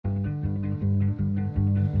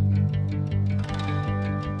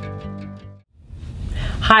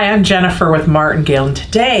Hi, I'm Jennifer with Martingale, and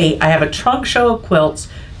today I have a trunk show of quilts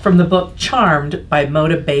from the book Charmed by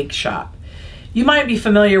Moda Bake Shop. You might be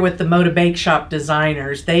familiar with the Moda Bake Shop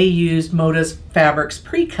designers. They use Moda's Fabrics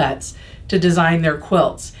Precuts to design their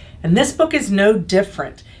quilts. And this book is no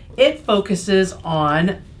different. It focuses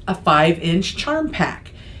on a 5-inch charm pack.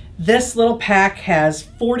 This little pack has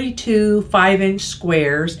 42 5-inch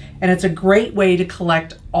squares, and it's a great way to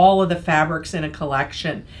collect all of the fabrics in a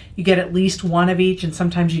collection. You get at least one of each, and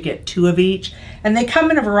sometimes you get 2 of each. And they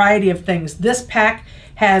come in a variety of things. This pack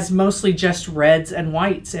has mostly just reds and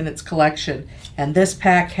whites in its collection. And this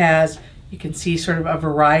pack has, you can see, sort of a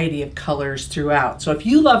variety of colors throughout. So if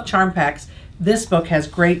you love charm packs, this book has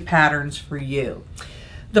great patterns for you.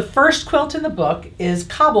 The first quilt in the book is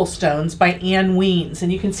Cobblestones by Ann Weens,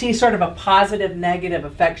 and you can see sort of a positive negative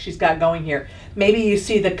effect she's got going here. Maybe you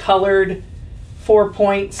see the colored 4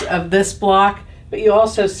 points of this block, but you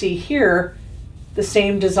also see here the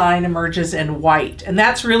same design emerges in white, and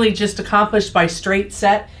that's really just accomplished by straight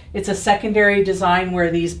set. It's a secondary design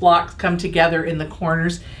where these blocks come together in the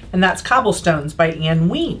corners, and that's Cobblestones by Ann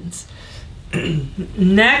Weens.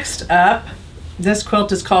 Next up, this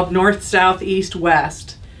quilt is called North, South, East,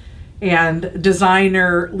 West. And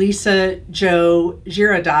designer Lissa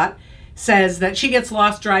Girardot says that she gets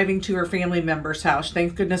lost driving to her family member's house.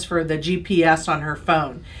 Thank goodness for the GPS on her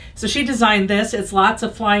phone. So she designed this. It's lots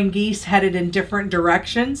of flying geese headed in different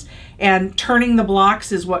directions, and turning the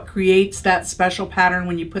blocks is what creates that special pattern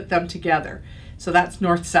when you put them together. So that's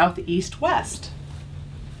North, South, East, West.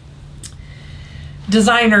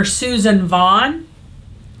 Designer Susan Vaughn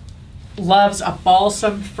loves a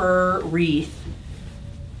balsam fir wreath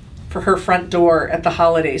for her front door at the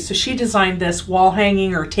holidays. So she designed this wall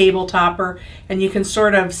hanging or table topper, and you can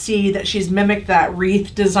sort of see that she's mimicked that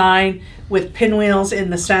wreath design with pinwheels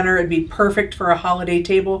in the center. It'd be perfect for a holiday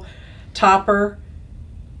table topper.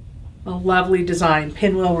 A lovely design,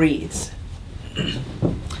 pinwheel wreaths.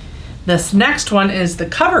 This next one is the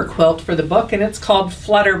cover quilt for the book, and it's called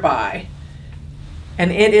Flutterby.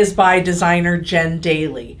 And it is by designer Jen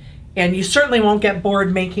Daly. And you certainly won't get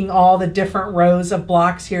bored making all the different rows of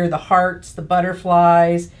blocks here, the hearts, the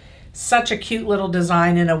butterflies. Such a cute little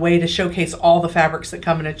design and a way to showcase all the fabrics that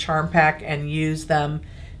come in a charm pack and use them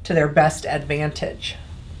to their best advantage.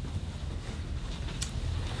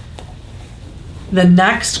 The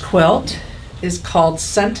next quilt is called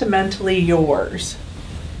Sentimentally Yours,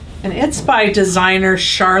 and it's by designer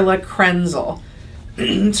Charla Krenzel.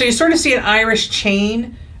 So you sort of see an Irish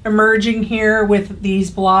chain emerging here with these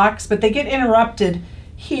blocks, but they get interrupted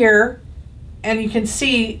here, and you can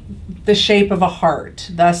see the shape of a heart,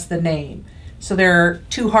 thus the name. So there are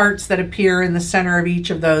 2 hearts that appear in the center of each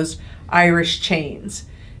of those Irish chains.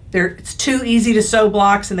 It's 2 easy to sew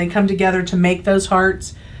blocks, and they come together to make those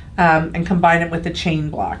hearts and combine it with the chain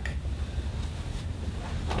block.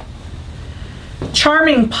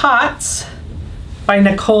 Charming Pots by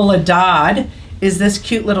Nicola Dodd is this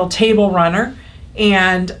cute little table runner.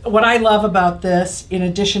 And what I love about this, in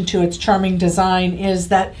addition to its charming design, is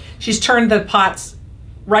that she's turned the pots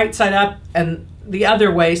right side up and the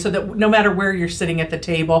other way, so that no matter where you're sitting at the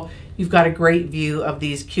table, you've got a great view of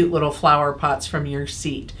these cute little flower pots from your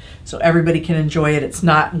seat. So everybody can enjoy it. It's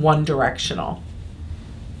not one directional.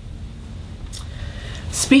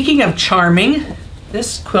 Speaking of charming,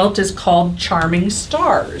 this quilt is called Charming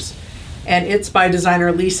Stars, and it's by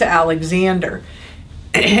designer Lissa Alexander.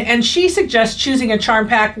 And she suggests choosing a charm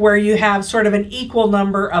pack where you have sort of an equal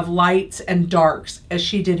number of lights and darks, as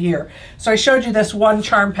she did here. So I showed you this one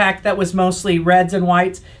charm pack that was mostly reds and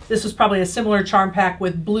whites. This was probably a similar charm pack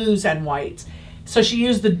with blues and whites. So she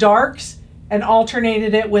used the darks and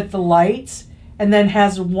alternated it with the lights, and then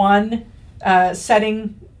has one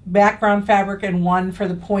setting background fabric and one for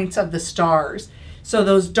the points of the stars. So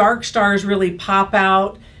those dark stars really pop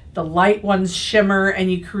out, the light ones shimmer,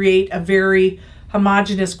 and you create a very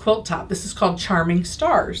homogeneous quilt top. This is called Charming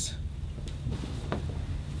Stars.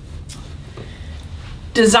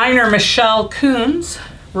 Designer Michelle Coons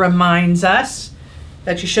reminds us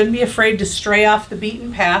that you shouldn't be afraid to stray off the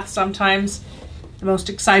beaten path. Sometimes the most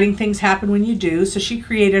exciting things happen when you do. So she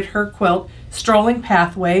created her quilt, Strolling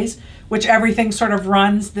Pathways, which everything sort of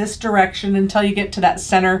runs this direction until you get to that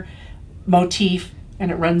center motif, and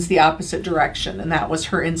it runs the opposite direction. And that was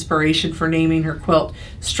her inspiration for naming her quilt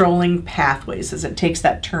Strolling Pathways, as it takes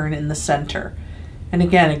that turn in the center. And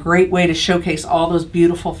again, a great way to showcase all those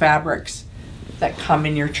beautiful fabrics that come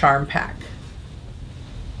in your charm pack.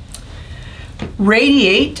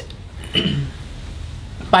 Radiate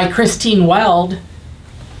by Christine Weld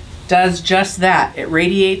does just that. It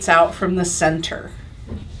radiates out from the center.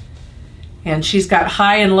 And she's got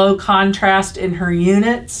high and low contrast in her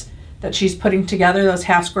units that she's putting together, those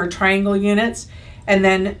half square triangle units. And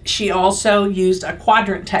then she also used a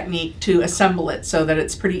quadrant technique to assemble it so that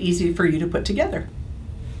it's pretty easy for you to put together.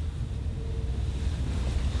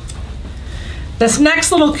 This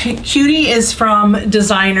next little cutie is from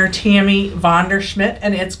designer Tammy Vonderschmidt,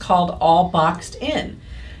 and it's called All Boxed In.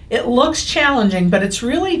 It looks challenging, but it's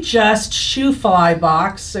really just Shoo Fly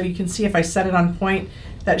box. So you can see if I set it on point,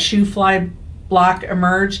 that Shoo Fly block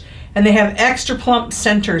emerged. And they have extra plump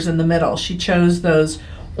centers in the middle. She chose those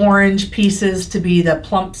orange pieces to be the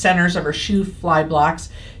plump centers of her Shoo Fly blocks.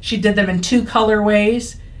 She did them in 2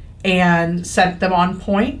 colorways and set them on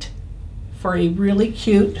point for a really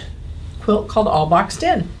cute quilt called All Boxed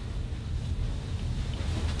In.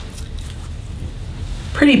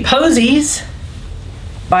 Pretty Posies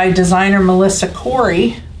by designer Melissa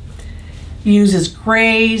Corey uses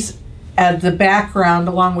grays as the background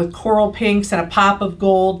along with coral pinks and a pop of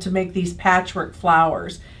gold to make these patchwork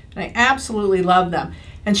flowers. And I absolutely love them.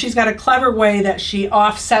 And she's got a clever way that she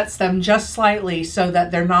offsets them just slightly so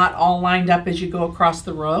that they're not all lined up as you go across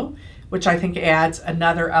the row, which I think adds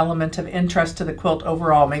another element of interest to the quilt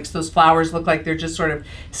overall. Makes those flowers look like they're just sort of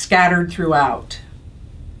scattered throughout.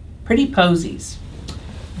 Pretty Posies.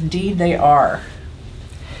 Indeed they are.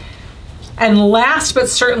 And last but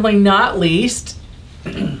certainly not least,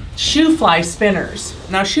 Shoo Fly spinners.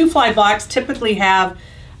 Now Shoo Fly blocks typically have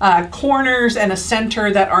corners and a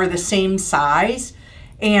center that are the same size.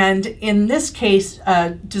 And in this case,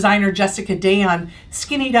 designer Jessica Dayon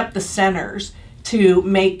skinnied up the centers to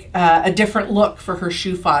make a different look for her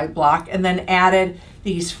Shoo Fly block, and then added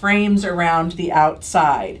these frames around the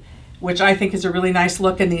outside, which I think is a really nice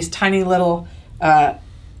look, in these tiny little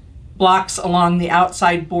blocks along the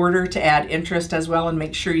outside border to add interest as well and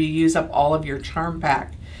make sure you use up all of your charm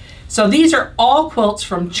pack. So these are all quilts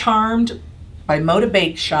from Charmed by Moda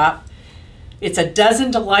Bake Shop. It's a dozen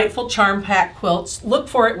delightful charm pack quilts. Look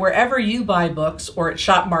for it wherever you buy books or at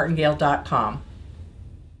shopmartingale.com.